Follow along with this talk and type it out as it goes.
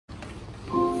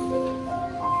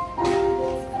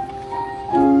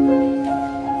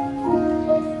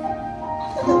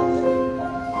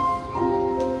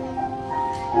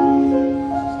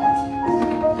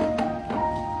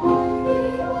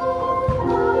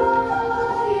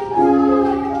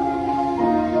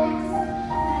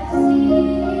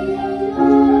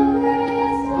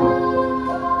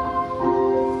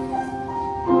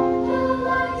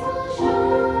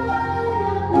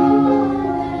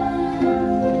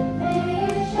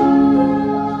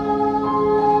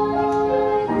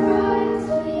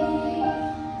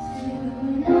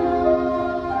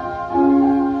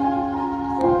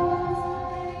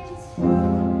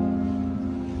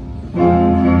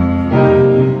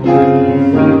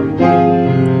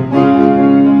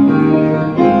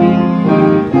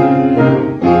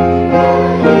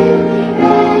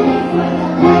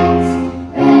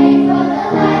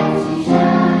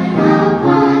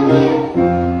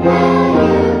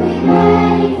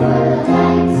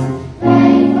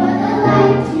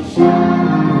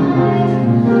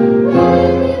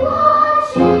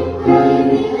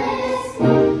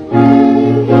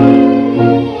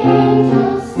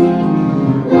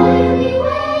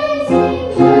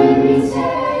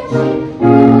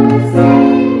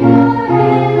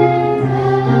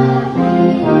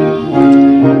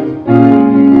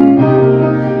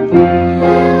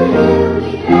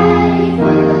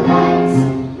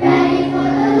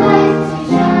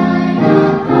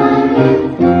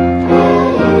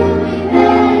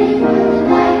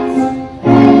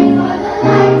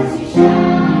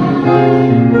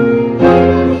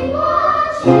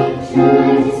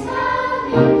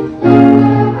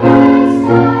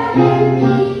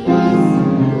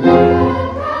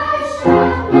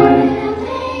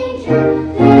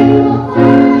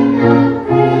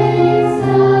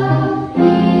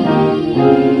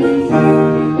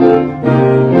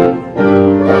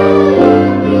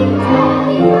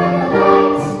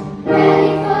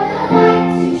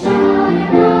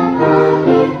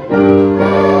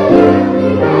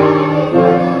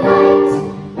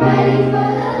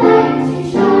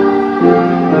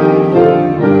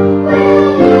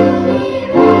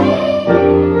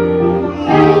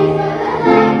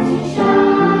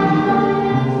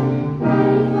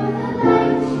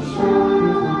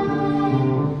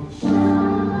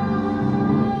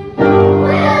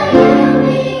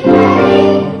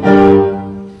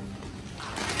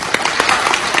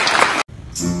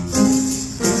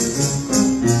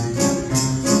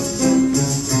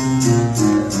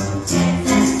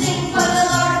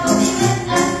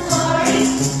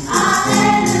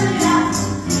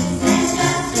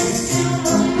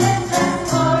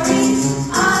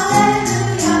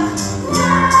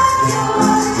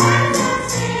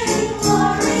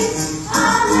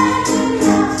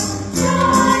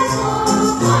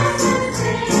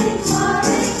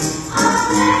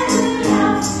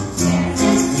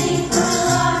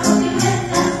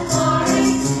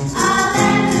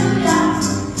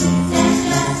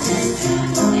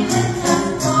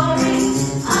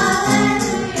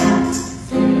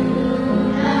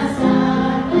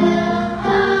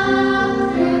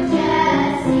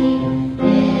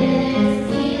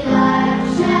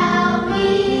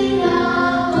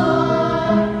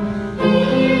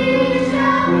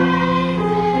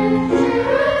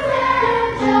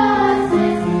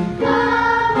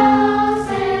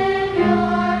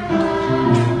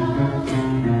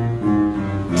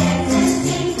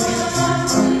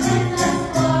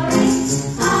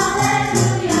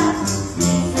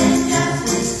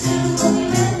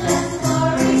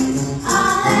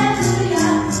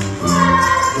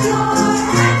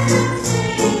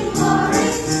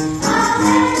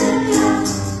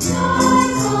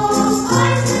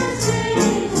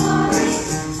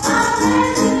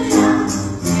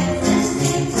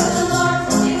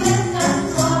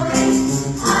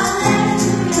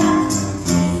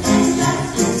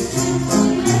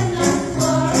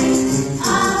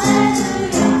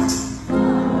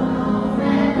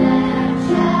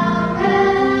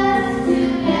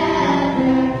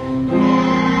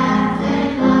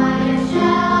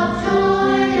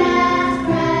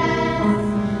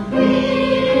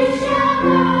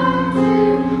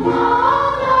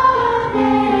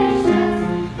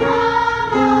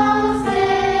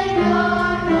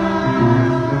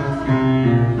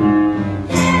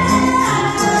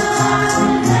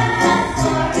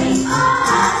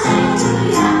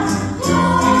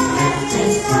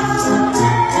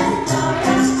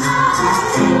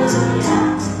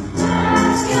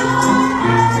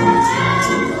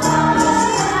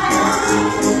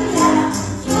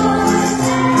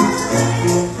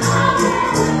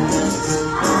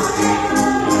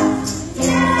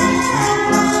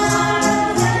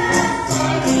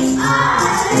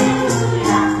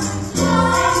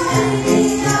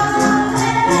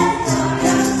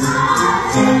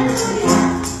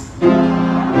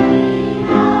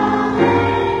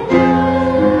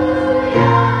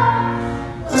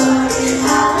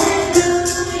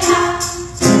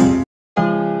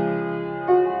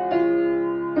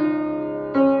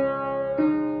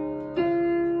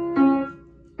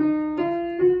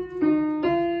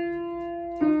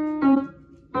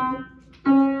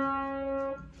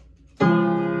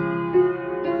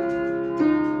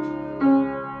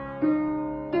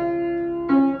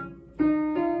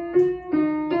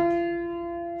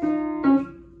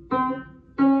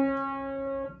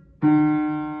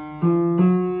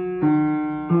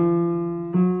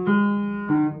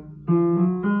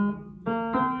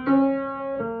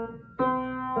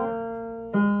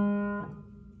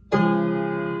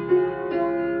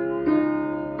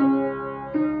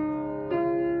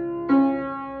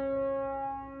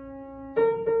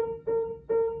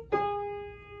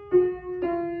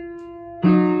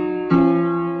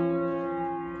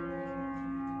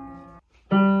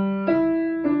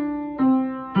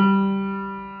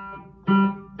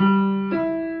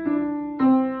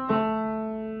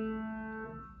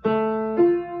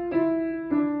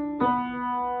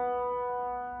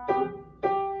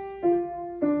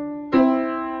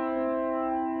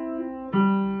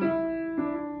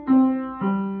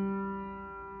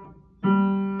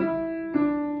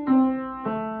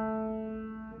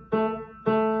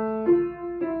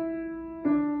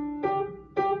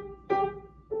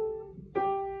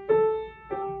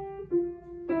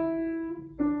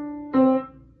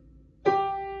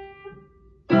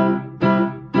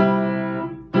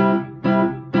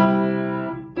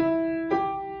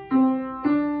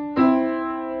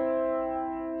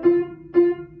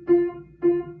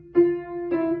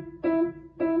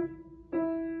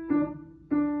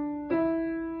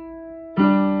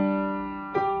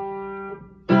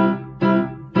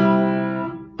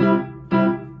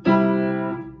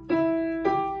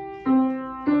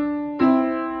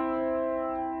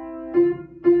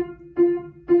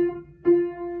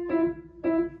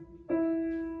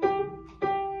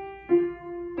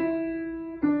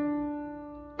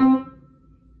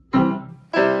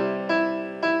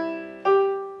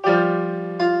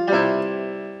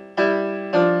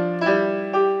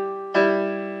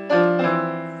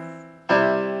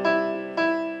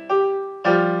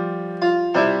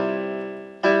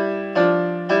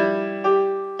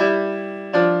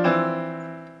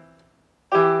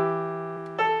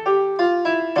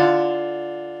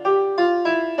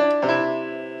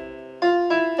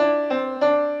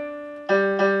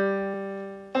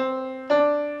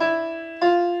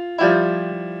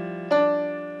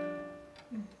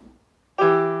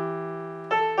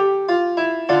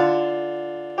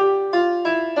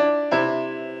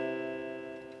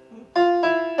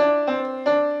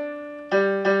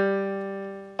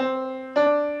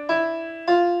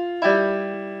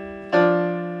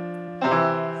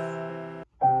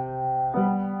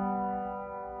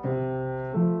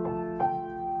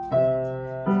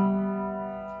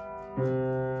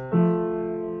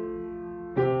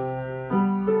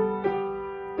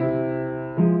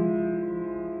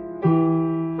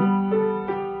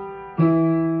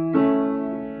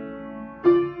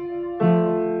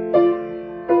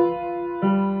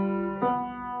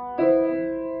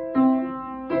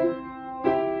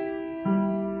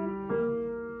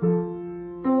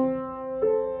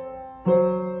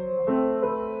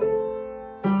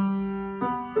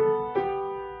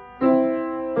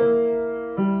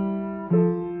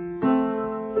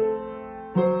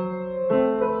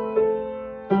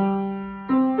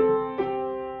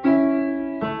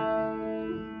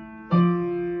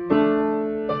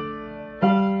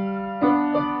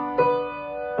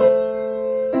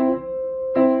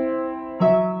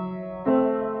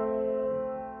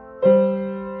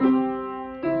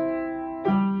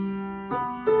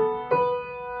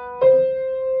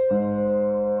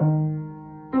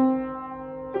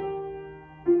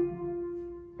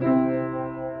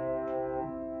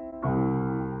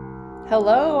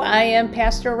Hello, I am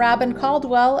Pastor Robin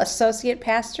Caldwell, Associate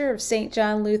Pastor of St.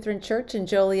 John Lutheran Church in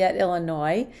Joliet,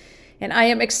 Illinois. And I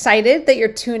am excited that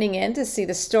you're tuning in to see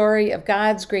the story of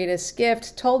God's greatest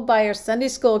gift told by our Sunday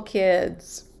school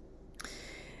kids.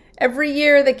 Every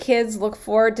year, the kids look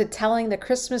forward to telling the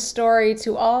Christmas story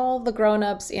to all the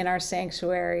grown-ups in our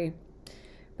sanctuary.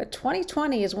 But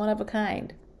 2020 is one of a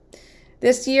kind.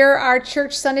 This year, our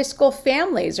church Sunday school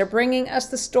families are bringing us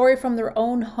the story from their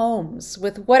own homes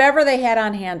with whatever they had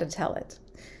on hand to tell it.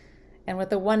 And with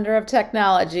the wonder of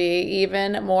technology,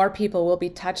 even more people will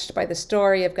be touched by the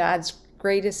story of God's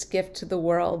greatest gift to the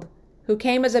world, who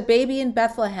came as a baby in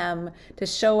Bethlehem to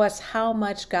show us how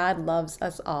much God loves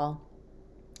us all.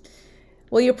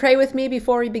 Will you pray with me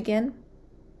before we begin?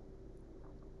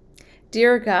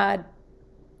 Dear God,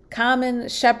 common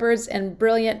shepherds and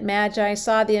brilliant magi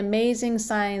saw the amazing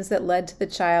signs that led to the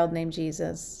child named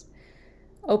Jesus.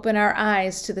 Open our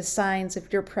eyes to the signs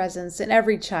of your presence in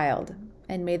every child,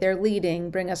 and may their leading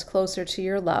bring us closer to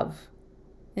your love.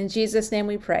 In Jesus' name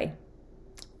we pray.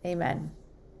 Amen.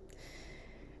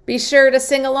 Be sure to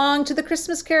sing along to the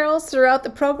Christmas carols throughout the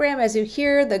program as you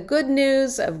hear the good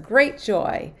news of great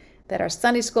joy that our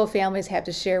Sunday school families have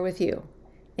to share with you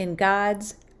in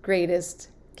God's greatest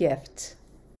gift.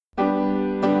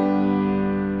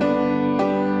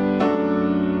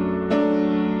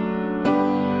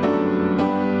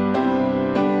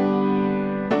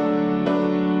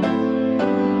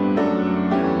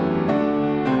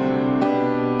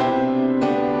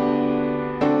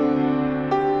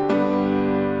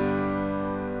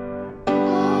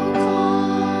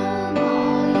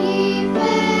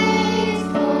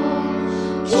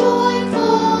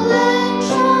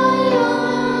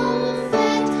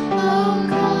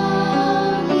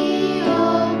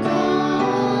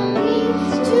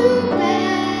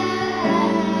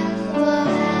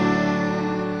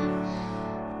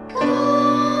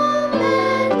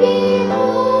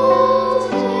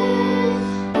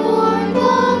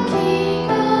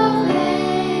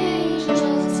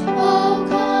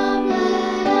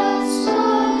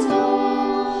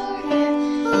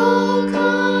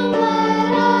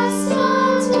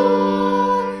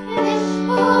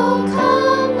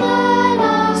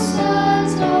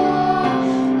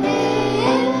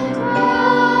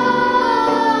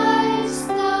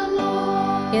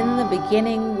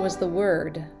 Beginning was the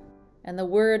Word, and the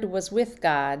Word was with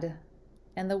God,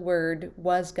 and the Word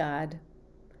was God.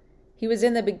 He was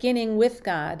in the beginning with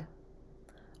God.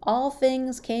 All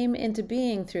things came into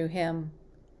being through him,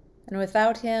 and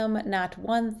without him not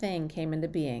one thing came into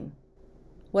being.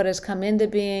 What has come into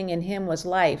being in him was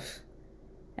life,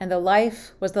 and the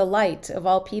life was the light of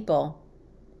all people.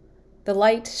 The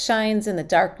light shines in the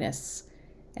darkness,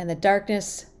 and the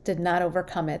darkness did not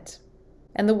overcome it.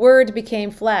 And the Word became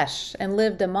flesh and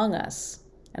lived among us,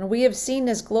 and we have seen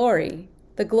his glory,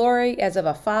 the glory as of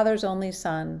a Father's only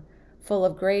Son, full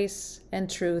of grace and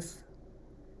truth.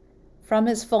 From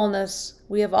his fullness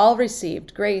we have all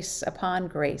received grace upon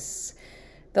grace.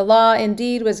 The law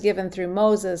indeed was given through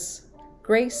Moses.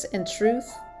 Grace and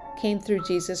truth came through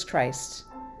Jesus Christ.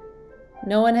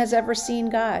 No one has ever seen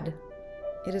God.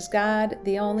 It is God,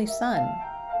 the only Son,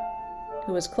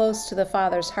 who is close to the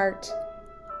Father's heart,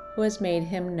 who has made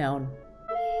him known.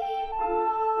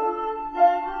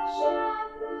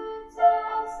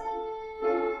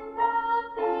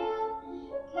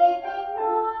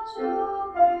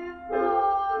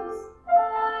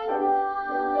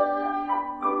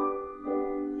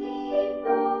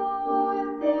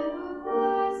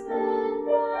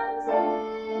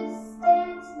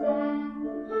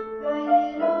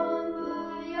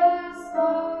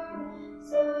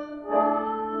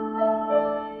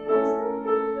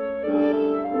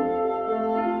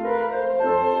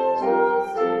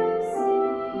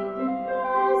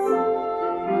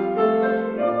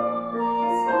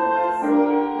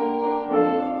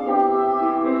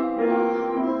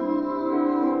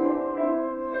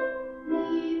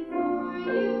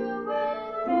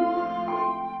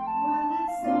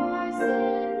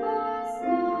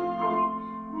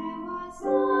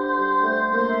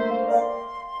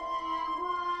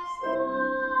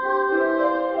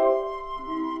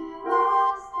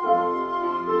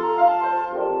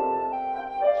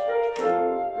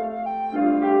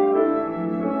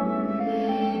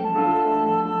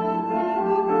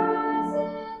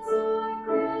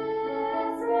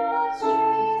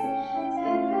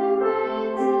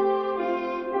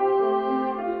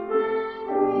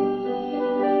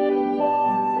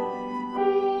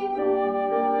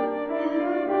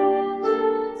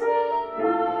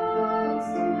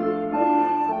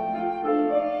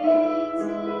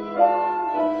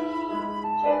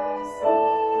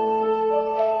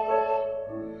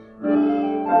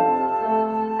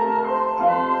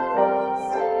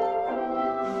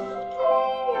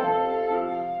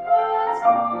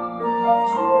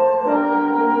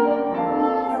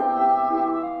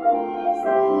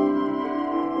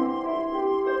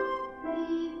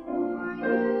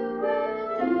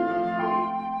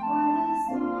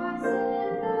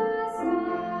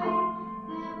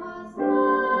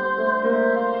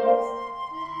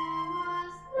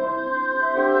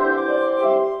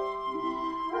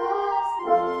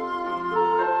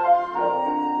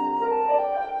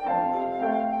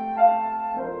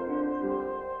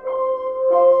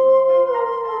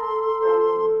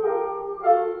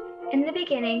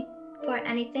 beginning, before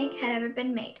anything had ever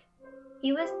been made.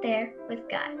 He was there with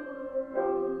God.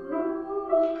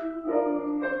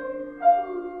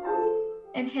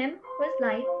 In him was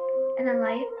life, and the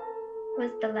life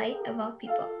was the light of all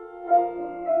people.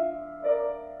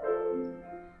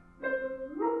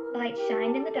 The light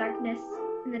shined in the darkness,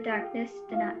 and the darkness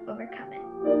did not overcome it.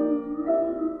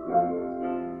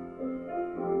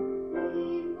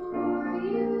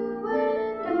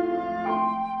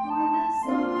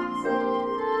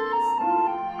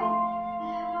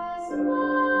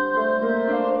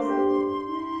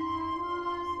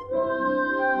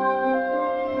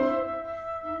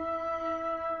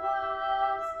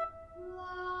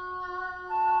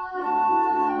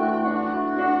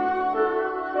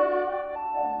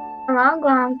 A long,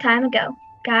 long time ago,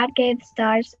 God gave the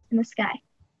stars in the sky,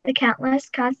 the countless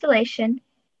constellation,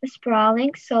 the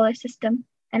sprawling solar system,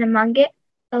 and among it,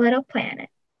 a little planet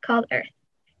called Earth.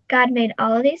 God made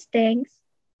all of these things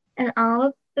and all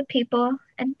of the people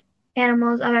and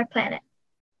animals of our planet.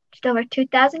 Just over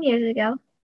 2,000 years ago,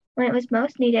 when it was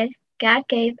most needed, God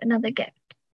gave another gift.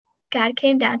 God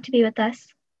came down to be with us,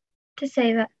 to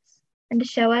save us, and to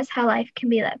show us how life can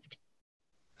be lived.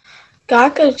 God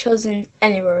could have chosen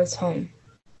anywhere as home.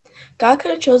 God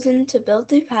could have chosen to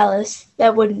build a palace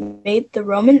that would have made the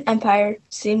Roman Empire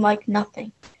seem like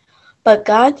nothing. But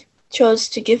God chose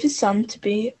to give his son to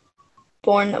be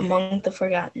born among the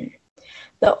forgotten,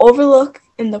 the overlooked,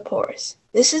 and the poorest.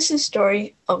 This is the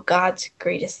story of God's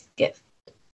greatest gift.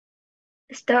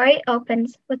 The story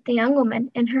opens with the young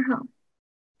woman in her home.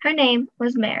 Her name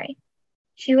was Mary.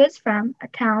 She was from a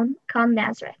town called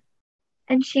Nazareth,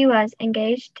 and she was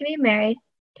engaged to be married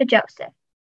to Joseph.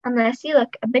 Unless you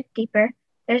look a bit deeper,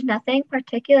 there's nothing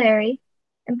particularly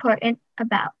important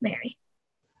about Mary.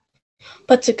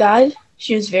 But to God,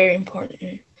 she was very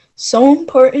important. So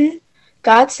important,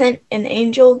 God sent an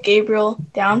angel, Gabriel,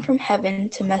 down from heaven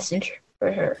to message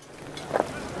for her.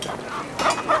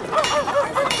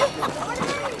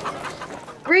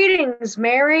 Greetings,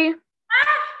 Mary.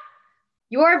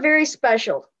 You are very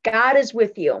special. God is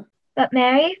with you. But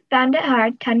Mary found it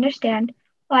hard to understand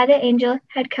why the angel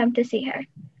had come to see her.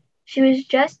 She was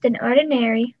just an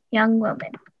ordinary young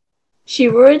woman. She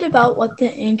worried about what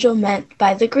the angel meant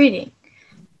by the greeting.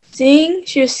 Seeing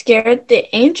she was scared,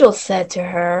 the angel said to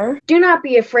her, "Do not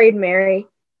be afraid, Mary.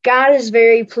 God is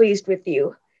very pleased with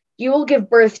you. You will give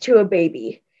birth to a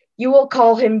baby. You will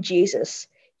call him Jesus.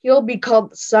 He will be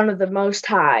called the Son of the Most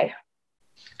High."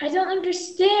 I don't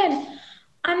understand.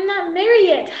 I'm not married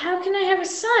yet. How can I have a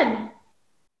son?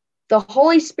 The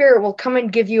Holy Spirit will come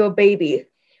and give you a baby.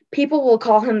 People will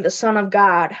call him the Son of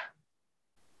God.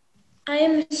 I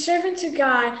am a servant to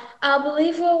God. I'll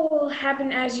believe what will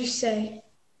happen as you say.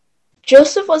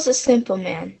 Joseph was a simple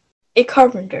man, a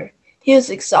carpenter. He was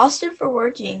exhausted for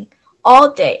working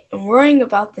all day and worrying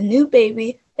about the new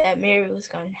baby that Mary was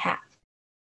going to have.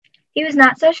 He was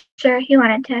not so sure he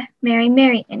wanted to marry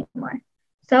Mary anymore.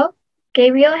 So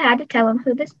Gabriel had to tell him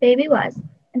who this baby was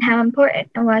and how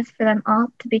important it was for them all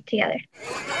to be together.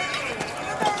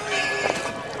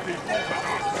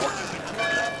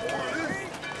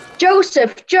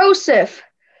 Joseph,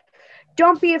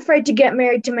 don't be afraid to get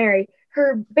married to Mary.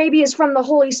 Her baby is from the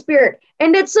Holy Spirit,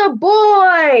 and it's a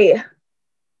boy!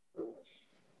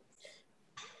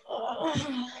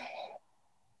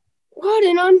 What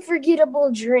an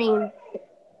unforgettable dream.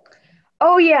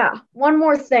 Oh yeah, one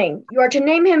more thing. You are to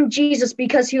name him Jesus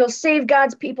because he will save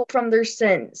God's people from their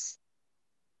sins.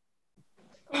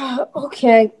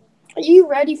 Okay. Are you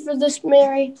ready for this,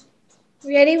 Mary?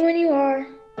 Ready when you are.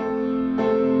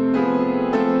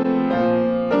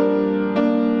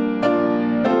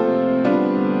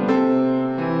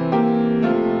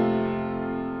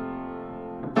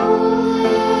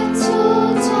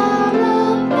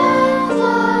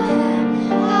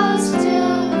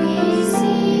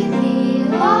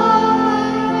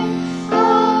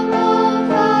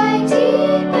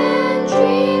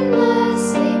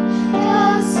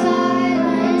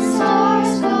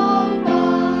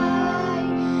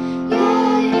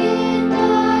 Yeah.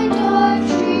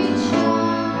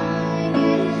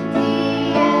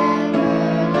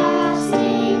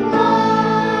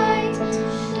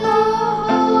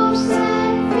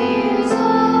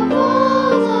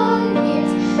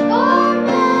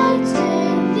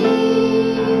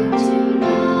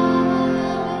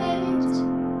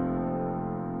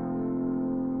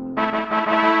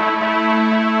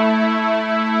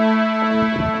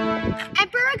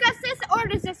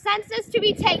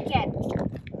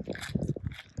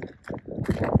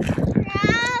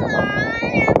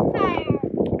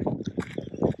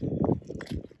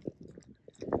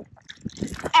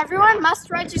 everyone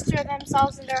must register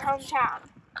themselves in their hometown.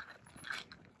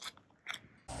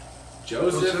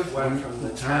 Joseph went from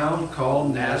the town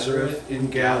called Nazareth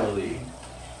in Galilee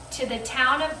to the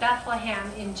town of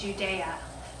Bethlehem in Judea,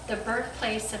 the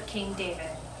birthplace of King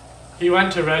David. He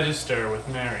went to register with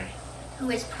Mary, who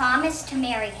was promised to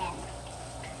marry him.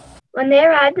 When they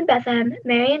arrived in Bethlehem,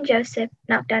 Mary and Joseph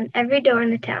knocked on every door in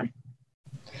the town.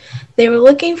 They were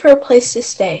looking for a place to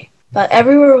stay, but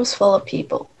everywhere was full of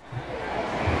people.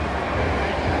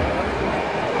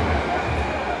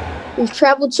 We've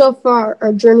traveled so far,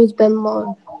 our journey's been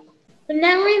long. But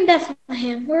now we're in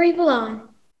Bethlehem, where we belong.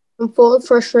 I'm full of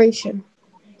frustration.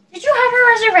 Did you have a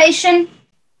reservation?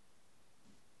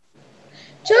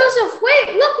 Joseph,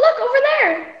 wait, look over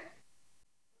there.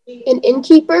 An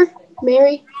innkeeper?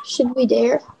 Mary, should we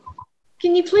dare?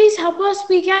 Can you please help us?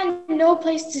 We got no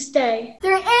place to stay.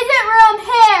 There isn't room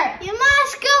here. You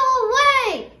must go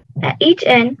away. At each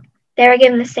inn, they were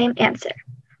given the same answer.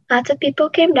 Lots of people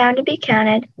came down to be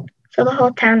counted, so the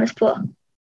whole town was full.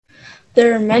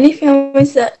 There were many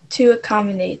families to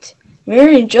accommodate.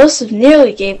 Mary and Joseph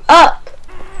nearly gave up.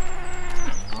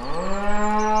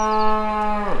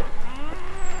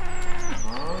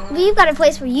 We've got a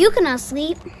place where you can all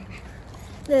sleep.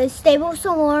 The stable's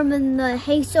so warm and the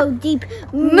hay so deep.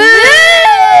 Moo!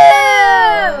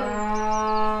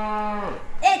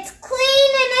 It's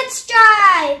clean and it's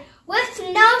dry, with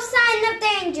no sign of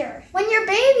danger. When your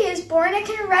baby is born, it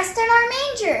can rest in our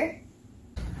manger.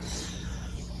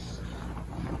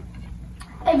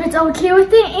 If it's okay with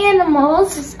the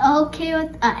animals, it's okay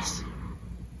with us.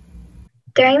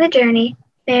 During the journey,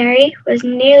 Mary was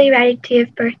nearly ready to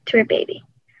give birth to her baby.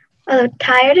 Although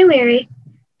tired and weary,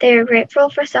 they were grateful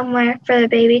for somewhere for the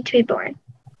baby to be born.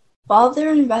 While they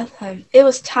were in Bethlehem, it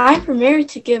was time for Mary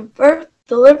to give birth,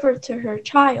 deliver to her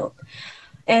child.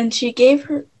 And she gave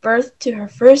birth to her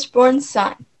firstborn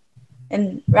son,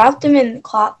 and wrapped him in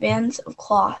bands of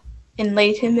cloth, and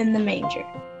laid him in the manger.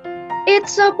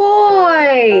 It's a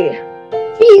boy!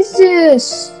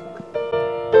 Jesus!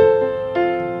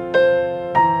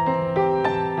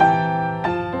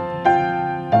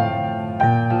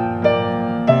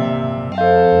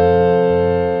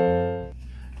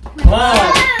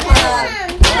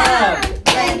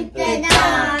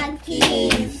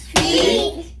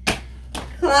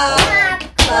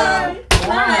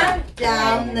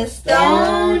 Down the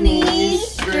stony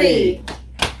street.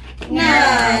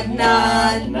 Nod,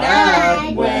 nod,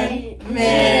 nod went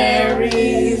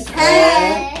Mary's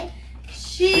head.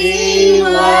 She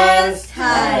was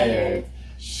tired.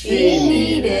 She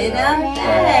needed a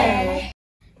bed.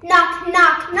 Knock,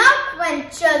 knock, knock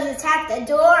went Joseph at the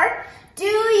door. Do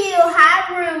you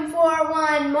have room for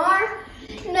one more?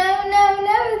 No, no,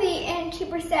 no, the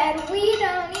innkeeper said. We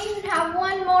don't even have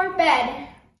one more bed.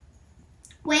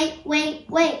 Wait, wait,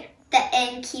 wait, the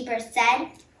innkeeper said.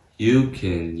 You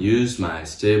can use my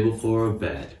stable for a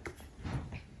bed.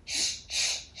 Shh,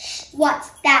 shh, shh. What's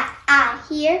that I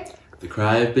hear? The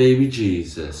cry of baby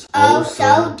Jesus, oh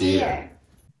so dear.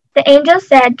 The angel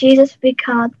said Jesus would be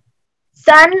called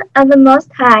Son of the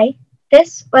Most High.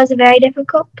 This was a very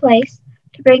difficult place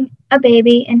to bring a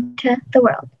baby into the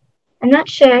world. I'm not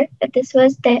sure if this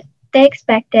was what they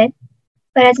expected,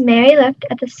 but as Mary looked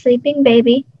at the sleeping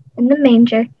baby in the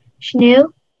manger, she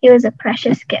knew he was a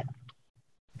precious gift.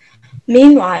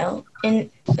 Meanwhile,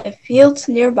 in the fields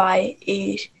nearby,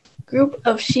 a group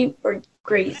of sheep were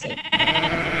grazing.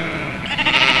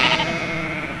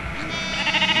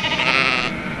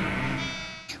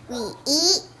 We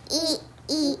eat, eat,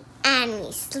 eat, and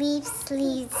we sleep,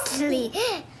 sleep, sleep.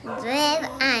 Live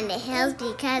on the hills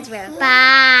because we're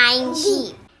fine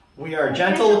sheep. We are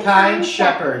gentle, kind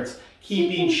shepherds,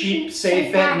 keeping sheep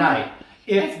safe at night.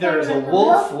 If there's a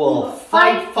wolf, we'll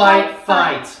fight, fight,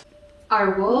 fight.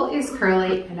 Our wool is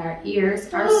curly and our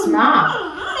ears are small.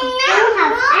 We don't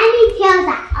have any tails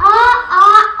at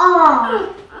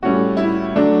all.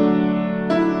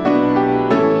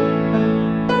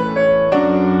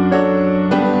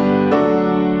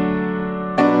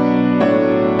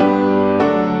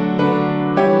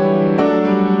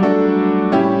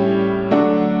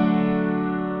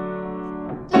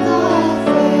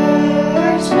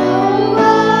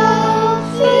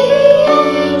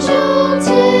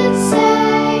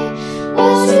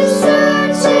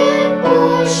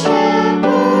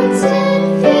 Shepherds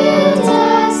in field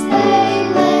as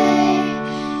they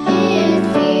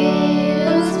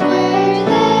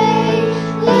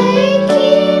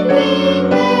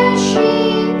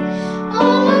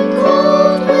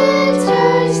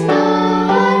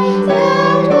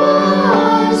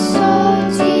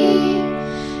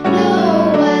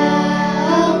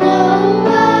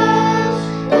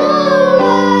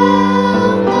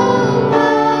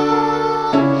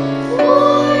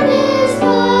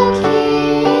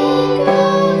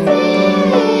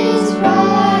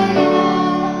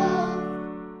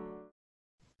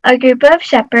A group of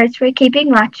shepherds were keeping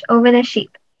watch over their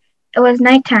sheep. It was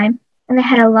nighttime, and they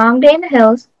had a long day in the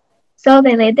hills, so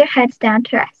they laid their heads down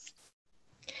to rest.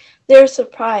 They were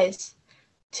surprised,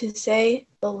 to say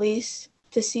the least,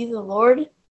 to see the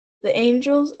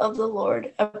angels of the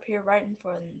Lord appear right in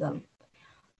front of them.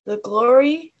 The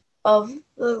glory of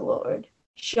the Lord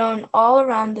shone all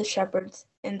around the shepherds,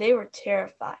 and they were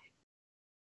terrified.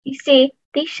 You see,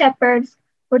 these shepherds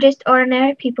were just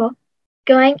ordinary people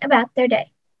going about their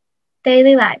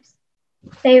daily lives.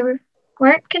 They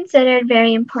weren't considered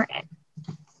very important.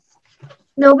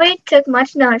 Nobody took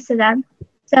much notice of them,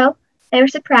 so they were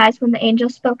surprised when the angel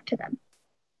spoke to them.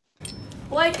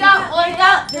 Wake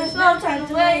up, there's no time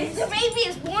to waste. The baby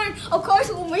is born, of course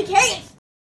we'll make haste.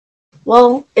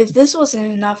 Well, if this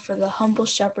wasn't enough for the humble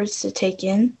shepherds to take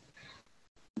in,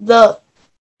 the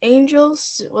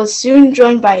angels was soon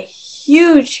joined by a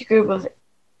huge group of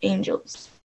angels.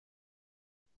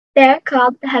 They're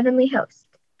called the heavenly host.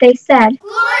 They said, Glory to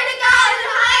God in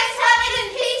the highest heaven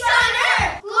and peace on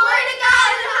earth! Glory to God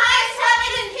in the highest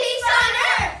heaven and peace on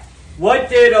earth! What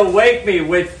did awake me?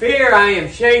 With fear I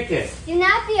am shaken. Do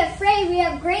not be afraid, we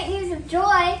have great news of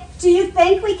joy. Do you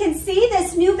think we can see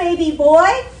this new baby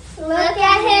boy? Look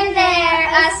at him there,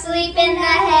 asleep in the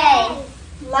hay.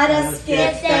 Let us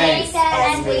give thanks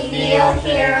as we kneel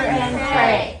here and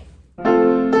pray.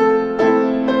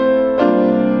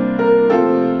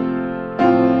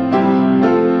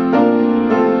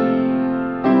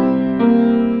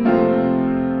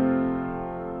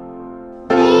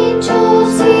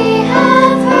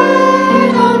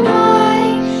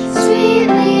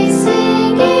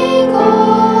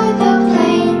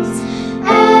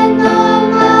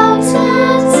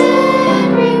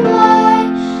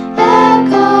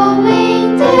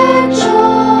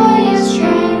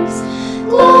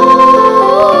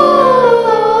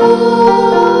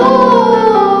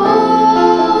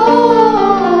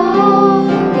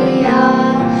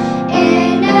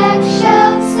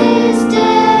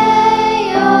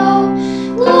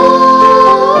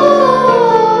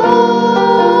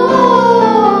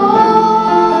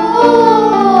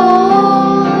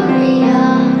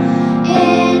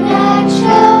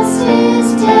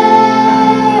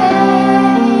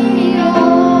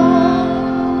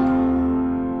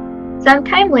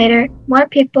 Sometime later, more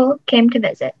people came to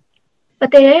visit,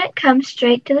 but they didn't come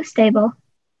straight to the stable.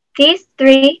 These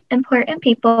three important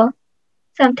people,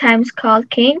 sometimes called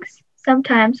kings,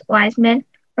 sometimes wise men,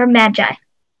 were magi.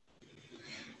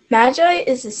 Magi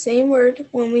is the same word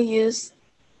when we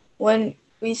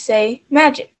say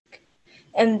magic.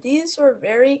 And these were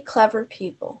very clever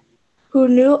people who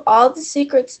knew all the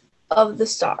secrets of the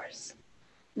stars.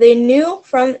 They knew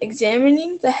from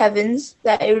examining the heavens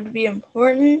that it would be an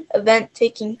important event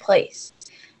taking place.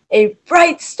 A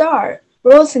bright star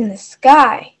rose in the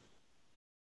sky.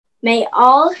 May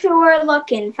all who are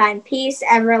looking find peace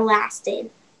everlasting.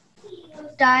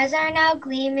 Stars are now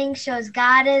gleaming, shows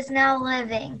God is now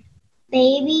living.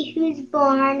 Baby who's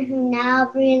born, who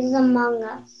now breathes among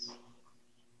us,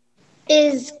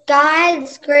 is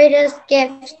God's greatest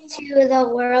gift to the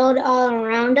world all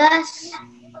around us.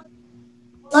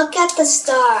 Look at the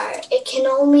star. It can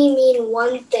only mean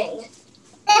one thing.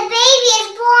 The baby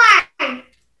is born.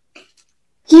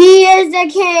 He is the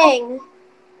king.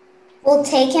 We'll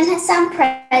take him some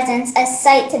presents, a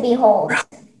sight to behold.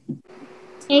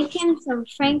 Take him some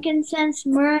frankincense,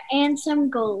 myrrh, and some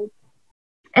gold.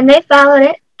 And they followed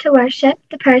it to worship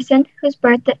the person whose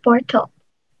birth it foretold.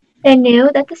 They knew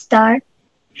that the star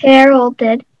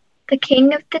heralded the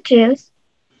King of the Jews.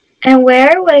 And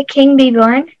where would a king be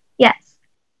born? Yes.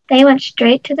 They went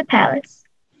straight to the palace,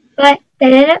 but they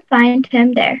didn't find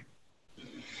him there.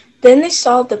 Then they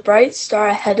saw the bright star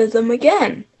ahead of them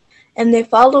again, and they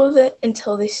followed it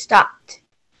until they stopped.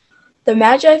 The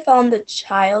Magi found the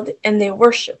child, and they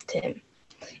worshipped him.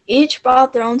 Each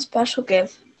brought their own special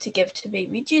gift to give to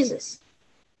baby Jesus.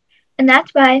 And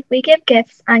that's why we give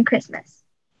gifts on Christmas,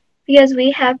 because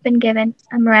we have been given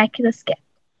a miraculous gift.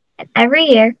 And every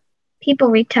year, people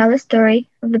retell the story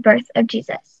of the birth of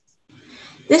Jesus.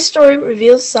 This story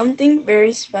reveals something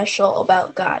very special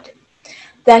about God,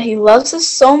 that He loves us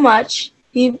so much,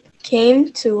 He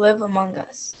came to live among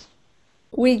us.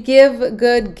 We give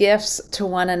good gifts to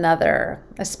one another,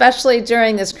 especially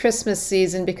during this Christmas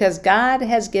season, because God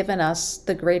has given us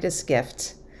the greatest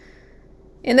gift.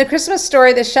 In the Christmas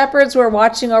story, the shepherds were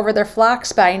watching over their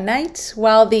flocks by night,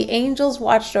 while the angels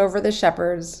watched over the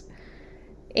shepherds.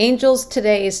 Angels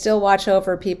today still watch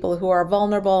over people who are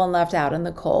vulnerable and left out in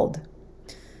the cold.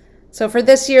 So for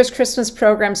this year's Christmas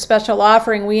program special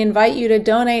offering, we invite you to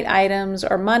donate items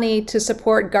or money to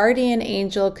support Guardian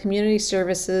Angel Community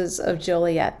Services of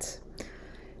Joliet.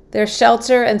 Their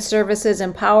shelter and services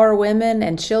empower women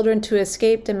and children to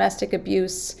escape domestic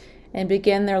abuse and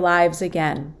begin their lives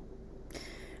again.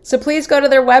 So please go to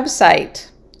their website,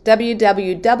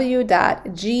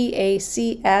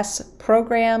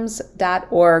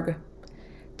 www.gacsprograms.org,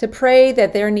 to pray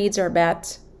that their needs are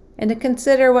met and to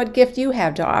consider what gift you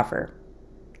have to offer.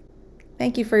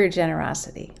 Thank you for your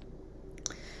generosity.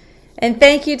 And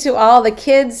thank you to all the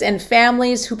kids and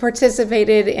families who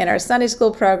participated in our Sunday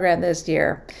school program this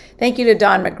year. Thank you to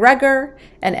Dawn McGregor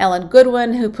and Ellen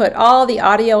Goodwin, who put all the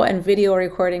audio and video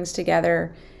recordings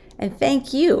together. And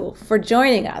thank you for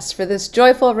joining us for this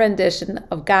joyful rendition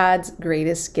of God's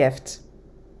greatest gift.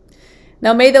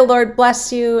 Now may the Lord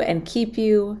bless you and keep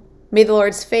you. May the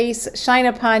Lord's face shine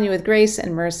upon you with grace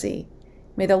and mercy.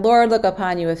 May the Lord look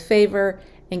upon you with favor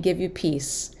and give you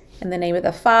peace. In the name of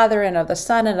the Father, and of the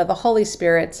Son, and of the Holy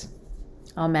Spirit.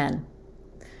 Amen.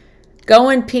 Go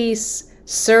in peace,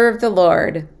 serve the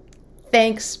Lord.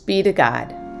 Thanks be to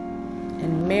God.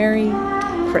 And Merry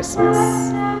Christmas.